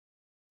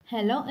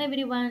Hello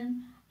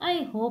everyone,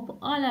 I hope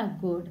all are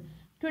good.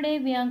 Today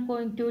we are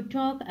going to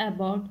talk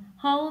about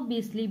How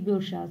Beastly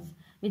Bourgeois,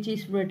 which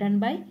is written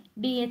by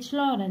D.H.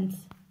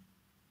 Lawrence.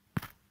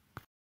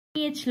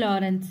 D.H.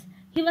 Lawrence.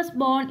 He was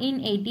born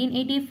in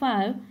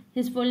 1885.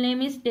 His full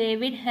name is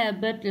David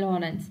Herbert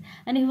Lawrence,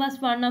 and he was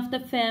one of the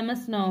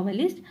famous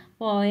novelist,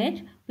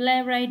 poet,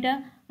 playwright,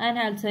 and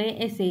also an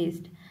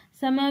essayist.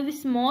 Some of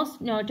his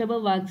most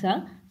notable works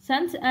are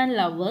Sons and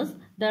Lovers,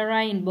 The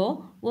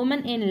Rainbow,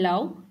 Woman in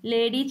Love,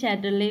 Lady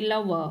Chatterley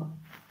Lover.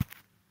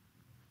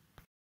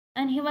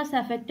 And he was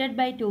affected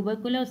by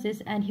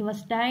tuberculosis and he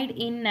was died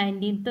in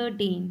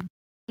 1913.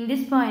 In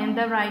this poem,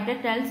 the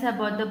writer tells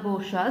about the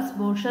bourgeois,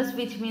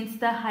 which means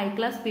the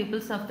high-class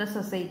peoples of the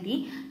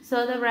society.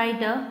 So the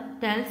writer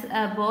tells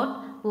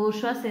about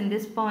bourgeois in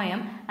this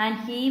poem, and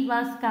he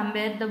was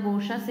compared the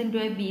bourgeois into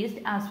a beast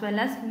as well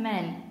as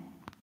men.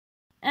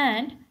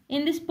 And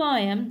in this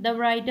poem, the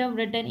writer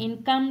written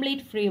in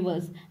complete free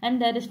verse,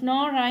 and there is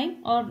no rhyme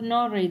or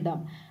no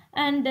rhythm.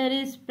 And there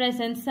is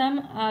present some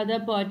other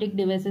poetic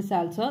devices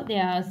also. They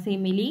are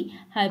simile,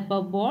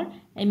 hyperbole,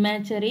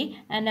 imagery,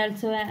 and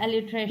also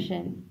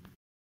alliteration.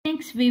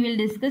 Next, we will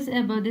discuss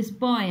about this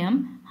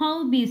poem,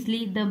 How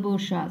Beastly the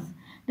Bourgeois.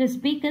 The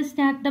speaker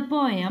starts the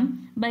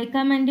poem by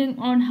commenting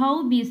on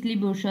how beastly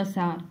bourgeois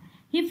are.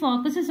 He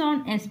focuses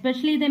on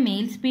especially the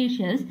male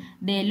species.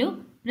 They look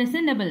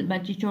presentable,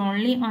 but it's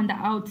only on the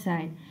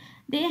outside.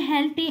 Their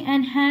healthy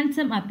and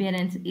handsome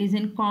appearance is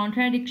in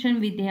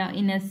contradiction with their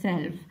inner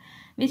self,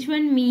 which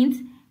one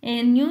means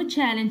a new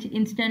challenge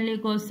instantly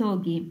goes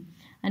soggy.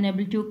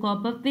 Unable to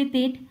cope up with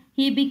it,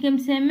 he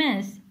becomes a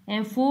mess,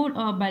 a fool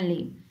or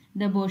bully.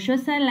 The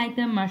bourgeois are like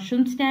a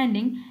mushroom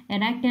standing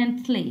erect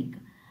and sleek,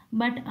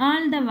 but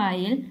all the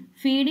while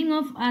feeding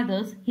off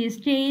others his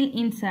tail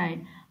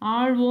inside,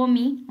 all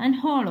wormy and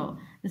hollow.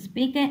 The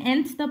speaker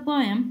ends the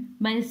poem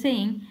by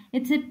saying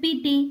it's a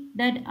pity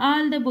that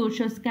all the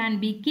bourgeois can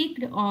be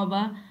kicked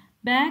over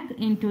back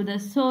into the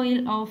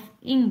soil of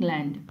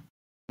England.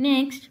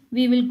 Next,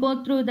 we will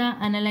go through the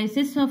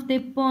analysis of the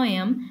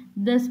poem.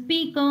 The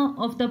speaker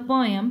of the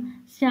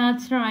poem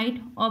starts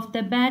right off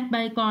the bat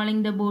by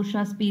calling the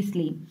bourgeois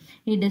beastly.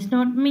 He does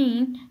not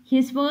mean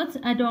his words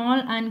at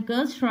all and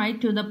goes right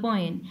to the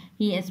point.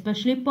 He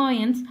especially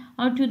points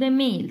out to the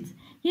males.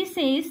 He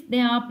says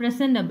they are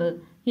presentable.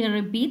 He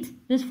repeats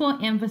this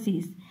for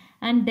emphasis.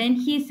 And then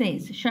he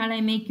says, "Shall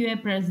I make you a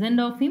present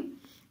of him?"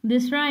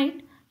 This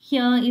right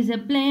here is a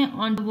play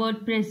on the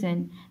word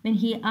present. When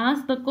he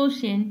asks the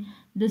question,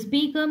 the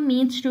speaker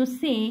means to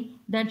say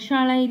that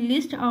shall I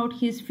list out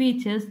his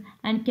features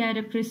and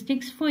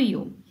characteristics for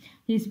you.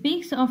 He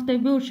speaks of the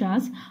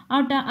bourgeois'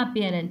 outer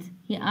appearance.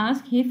 He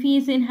asks if he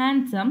is a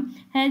handsome,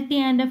 healthy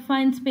and a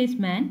fine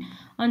spaceman.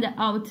 On the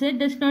outside,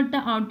 does not the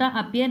outer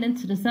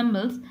appearance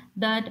resembles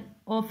that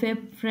of a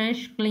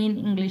fresh, clean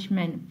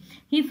Englishman?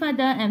 He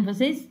further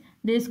emphasizes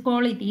these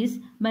qualities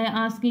by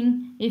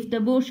asking if the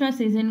bourgeois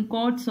is in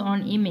God's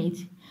own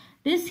image.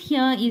 This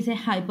here is a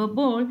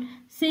hyperbole,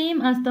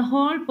 same as the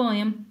whole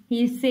poem.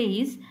 He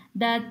says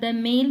that the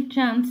male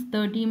chants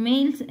 30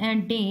 males a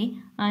day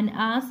and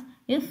asks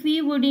if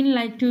we wouldn't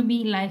like to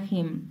be like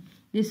him.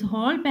 This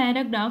whole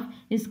paragraph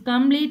is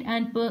complete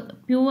and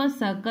pure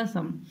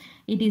sarcasm.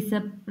 It is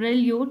a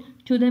prelude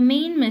to the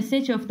main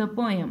message of the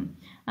poem.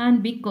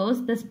 And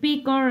because the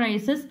speaker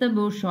raises the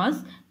bourgeois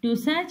to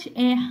such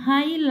a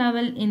high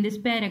level in this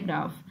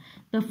paragraph,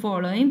 the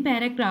following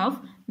paragraph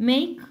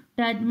makes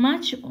that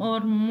much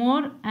or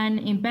more an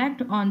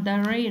impact on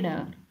the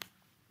reader.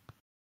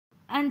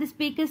 And the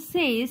speaker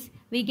says,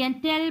 we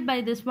can tell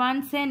by this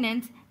one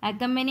sentence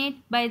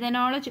accompanied by the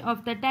knowledge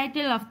of the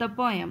title of the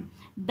poem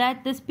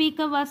that the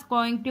speaker was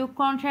going to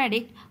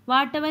contradict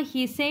whatever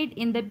he said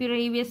in the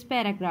previous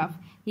paragraph.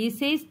 He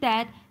says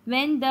that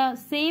when the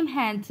same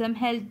handsome,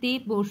 healthy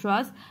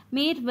bourgeois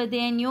meet with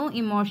their new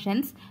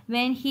emotions,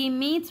 when he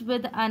meets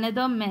with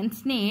another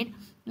man's need,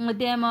 with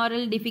their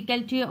moral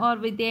difficulty or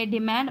with their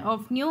demand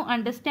of new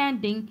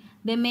understanding,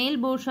 the male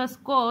bourgeois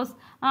goes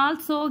all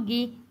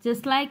soggy,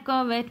 just like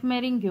a wet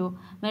meringue.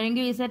 Meringue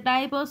is a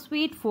type of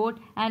sweet food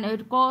and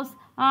it goes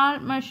all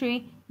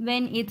mushy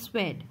when it's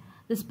wet.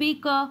 The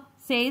speaker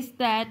says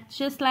that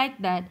just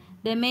like that,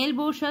 the male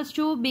bourgeois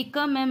too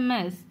become a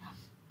mess.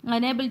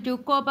 Unable to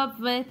cope up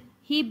with,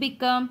 he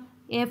become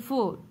a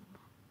fool.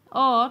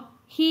 Or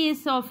he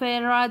is of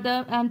a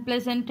rather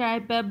unpleasant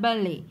type of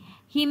bully.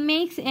 He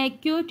makes a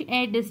cute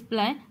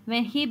display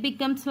when he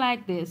becomes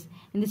like this.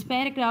 In this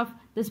paragraph,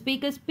 the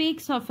speaker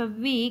speaks of a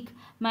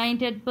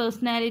weak-minded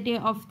personality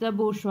of the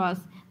bourgeois.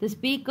 The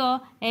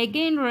speaker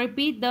again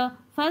repeats the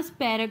first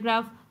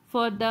paragraph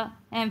for the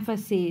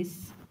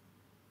emphasis.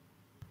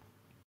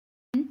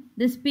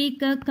 The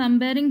speaker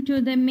comparing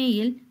to the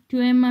male to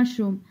a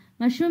mushroom.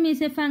 Mushroom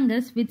is a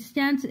fungus which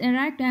stands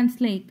erect and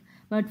sleek,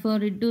 but for it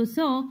to do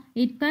so,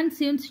 it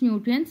consumes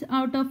nutrients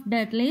out of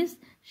dead leaves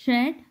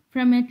shed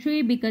from a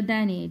tree bigger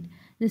than it.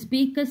 The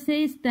speaker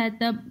says that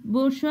the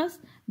bourgeois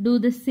do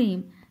the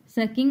same,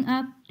 sucking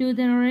up to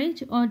the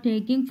rich or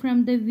taking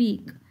from the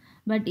weak.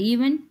 But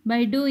even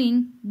by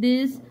doing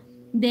this,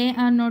 they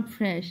are not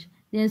fresh.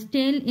 They are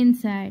still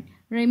inside,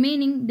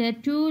 remaining there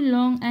too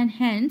long and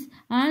hence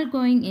are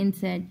going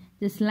inside,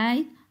 just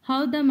like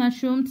how the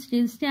mushroom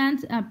still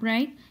stands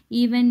upright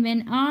even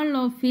when all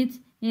of its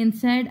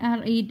inside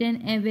are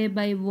eaten away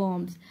by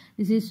worms.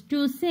 This is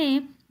to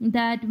say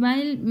that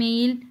while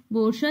male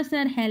bourgeois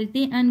are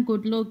healthy and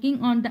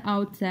good-looking on the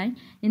outside,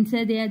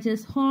 inside they are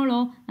just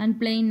hollow and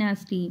plain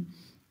nasty.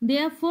 They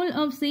are full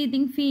of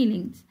seething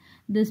feelings.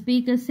 The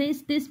speaker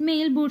says these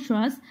male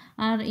bourgeois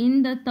are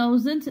in the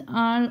thousands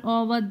all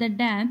over the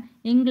damn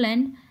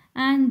England,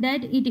 and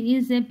that it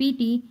is a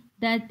pity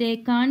that they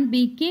can't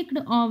be kicked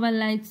over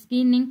like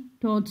skinning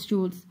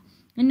toadstools.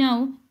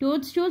 Now,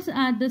 toadstools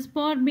are the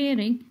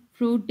spore-bearing,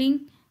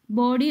 fruiting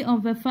body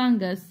of a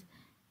fungus,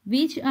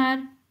 which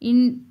are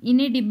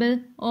inedible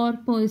or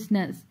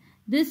poisonous.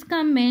 This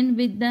combined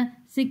with the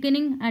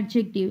sickening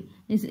adjective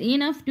is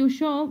enough to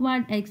show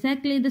what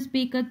exactly the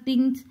speaker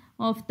thinks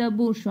of the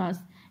bourgeois.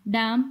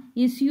 Damn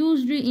is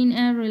used in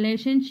a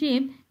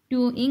relationship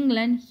to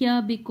England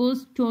here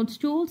because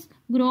toadstools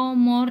grow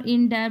more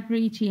in that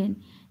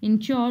region. In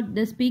short,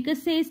 the speaker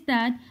says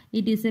that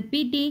it is a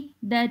pity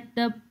that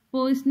the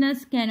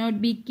poisonous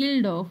cannot be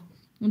killed off.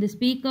 The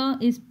speaker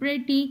is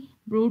pretty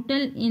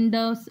brutal in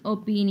those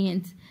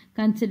opinions.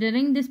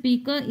 Considering the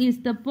speaker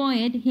is the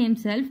poet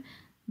himself,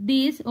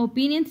 these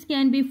opinions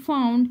can be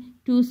found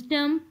to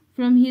stem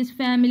from his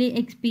family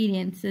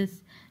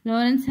experiences.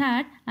 Lawrence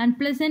had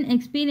unpleasant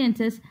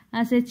experiences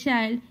as a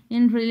child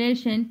in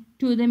relation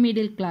to the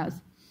middle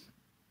class,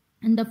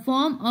 in the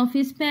form of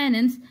his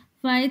parents'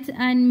 fights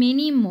and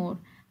many more,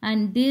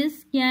 and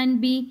this can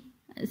be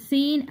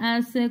seen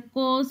as a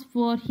cause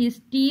for his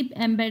deep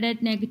embedded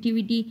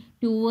negativity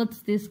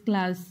towards this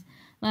class.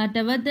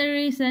 Whatever the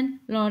reason,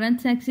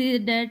 Lawrence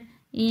succeeded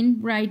in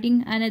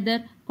writing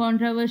another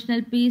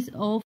controversial piece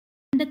of.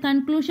 In the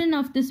conclusion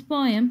of this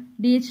poem,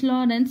 D.H.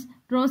 Lawrence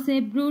draws a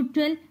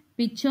brutal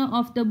picture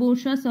of the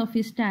bourgeois of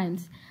his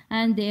times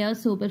and their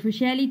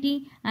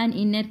superficiality and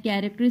inner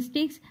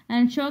characteristics,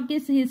 and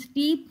showcases his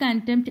deep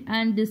contempt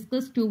and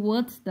disgust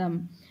towards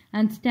them,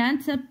 and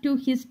stands up to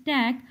his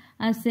tag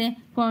as a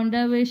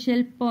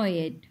controversial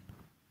poet.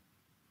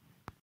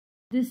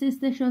 This is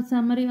the short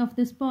summary of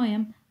this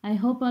poem. I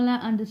hope all are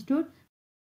understood.